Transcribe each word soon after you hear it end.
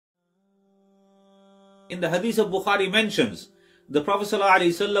in the hadith of Bukhari mentions, the Prophet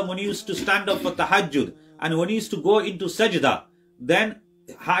ﷺ, when he used to stand up for tahajjud and when he used to go into sajda, then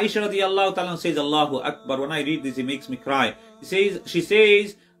Aisha radiallahu ta'ala says, Allahu Akbar. When I read this, it makes me cry. She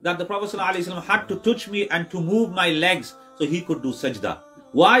says that the Prophet ﷺ had to touch me and to move my legs so he could do sajda.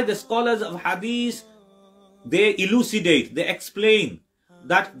 Why? The scholars of hadith, they elucidate, they explain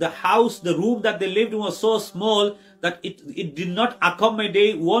that the house, the room that they lived in was so small that it did not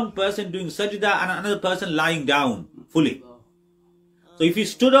accommodate one person doing sajda and another person lying down fully. So if you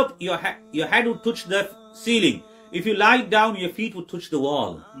stood up, your head would touch the ceiling. If you lied down, your feet would touch the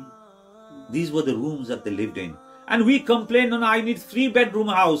wall. These were the rooms that they lived in. And we complain, no, I need 3-bedroom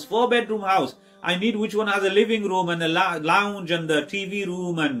house, 4-bedroom house. I need which one has a living room and a lounge and the TV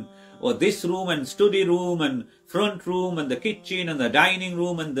room and or this room and study room and front room and the kitchen and the dining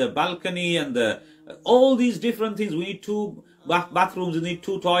room and the balcony and the all these different things. We need 2 bathrooms, we need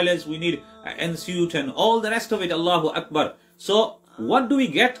 2 toilets, we need an ensuite and all the rest of it. Allahu Akbar. So what do we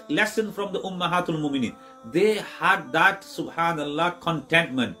get? Lesson from the Ummahatul Mu'minin. They had that, subhanallah,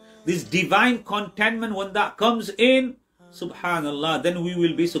 contentment. This divine contentment, when that comes in, subhanallah, then we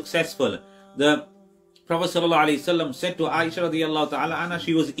will be successful. The Prophet ﷺ said to Aisha radiallahu ta'ala anha,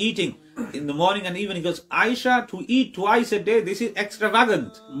 she was eating in the morning and evening. He goes, Aisha, to eat twice a day, this is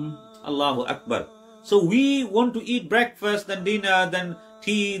extravagant. Allahu Akbar. So we want to eat breakfast, then dinner, then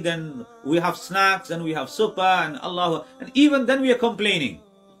tea, then we have snacks, and we have supper, and Allah, and even then we are complaining.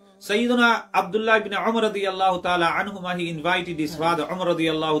 Sayyiduna Abdullah ibn Umar radiallahu ta'ala anhuma, he invited his father Umar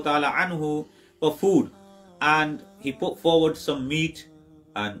radiallahu ta'ala anhu for food, and he put forward some meat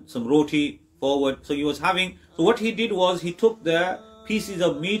and some roti forward. So he was having, so what he did was he took the pieces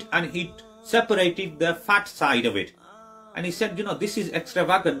of meat and he separated the fat side of it. And he said, you know, this is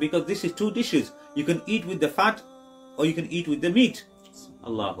extravagant because this is 2 dishes. You can eat with the fat or you can eat with the meat.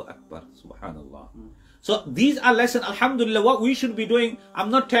 Allahu Akbar, subhanallah. So these are lessons, alhamdulillah, what we should be doing. I'm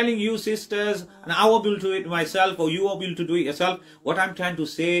not telling you sisters, and I will be able to do it myself or you will be able to do it yourself. What I'm trying to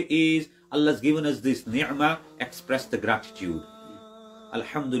say is, Allah's given us this ni'mah, express the gratitude.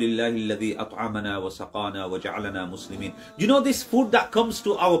 Alhamdulillah alladhi at'amana wa saqana wa ja'alana muslimin. You know, this food that comes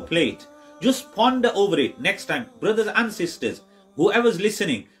to our plate, just ponder over it next time. Brothers and sisters, whoever's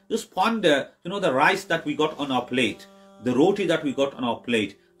listening, just ponder, you know, the rice that we got on our plate, the roti that we got on our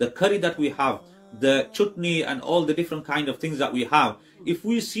plate, the curry that we have, the chutney and all the different kind of things that we have. If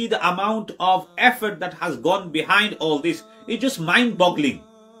we see the amount of effort that has gone behind all this, it's just mind-boggling.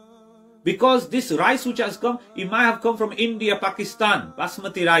 Because this rice which has come, it might have come from India, Pakistan,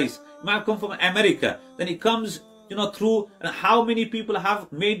 basmati rice. It might have come from America. Then it comes, you know, through, and how many people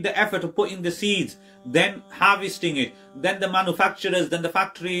have made the effort to put in the seeds, then harvesting it, then the manufacturers, then the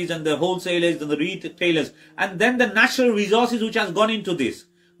factories and the wholesalers and the retailers, and then the natural resources which has gone into this.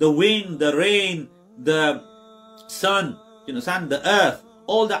 The wind, the rain, the sun, you know, the earth,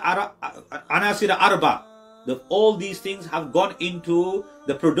 all the anasira arba, all these things have gone into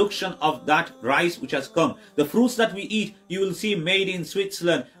the production of that rice which has come. The fruits that we eat, you will see made in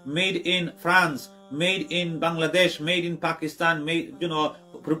Switzerland, made in France, made in Bangladesh, made in Pakistan, made, you know,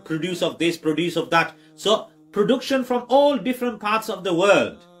 produce of this, produce of that. So production from all different parts of the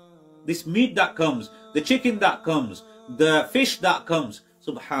world. This meat that comes, the chicken that comes, the fish that comes,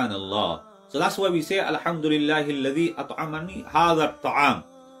 subhanallah. So that's why we say, Alhamdulillahi alladhi at'amani hadha at-ta'am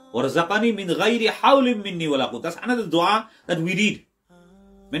warzaqani min ghayri hawlin minni wa la quwwata. That's another dua that we read.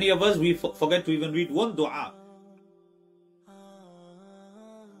 Many of us, we forget to even read one dua.